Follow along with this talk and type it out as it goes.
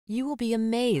You will be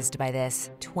amazed by this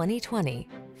 2020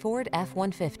 Ford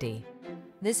F-150.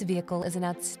 This vehicle is an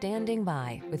outstanding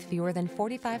buy with fewer than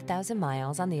 45,000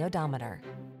 miles on the odometer.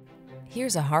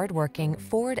 Here's a hard-working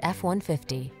Ford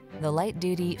F-150, the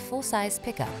light-duty, full-size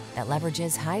pickup that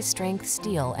leverages high-strength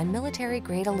steel and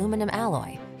military-grade aluminum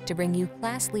alloy to bring you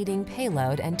class-leading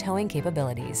payload and towing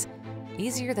capabilities.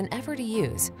 Easier than ever to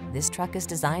use, this truck is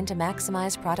designed to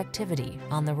maximize productivity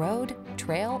on the road,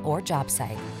 trail, or job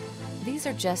site. These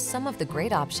are just some of the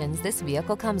great options this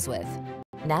vehicle comes with: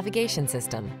 navigation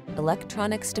system,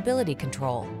 electronic stability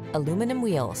control, aluminum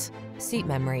wheels, seat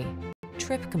memory,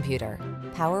 trip computer,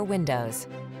 power windows,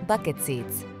 bucket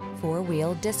seats,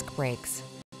 four-wheel disc brakes,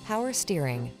 power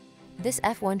steering. This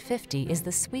F-150 is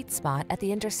the sweet spot at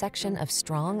the intersection of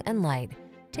strong and light.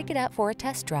 Take it out for a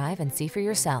test drive and see for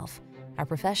yourself. Our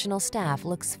professional staff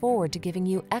looks forward to giving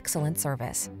you excellent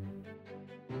service.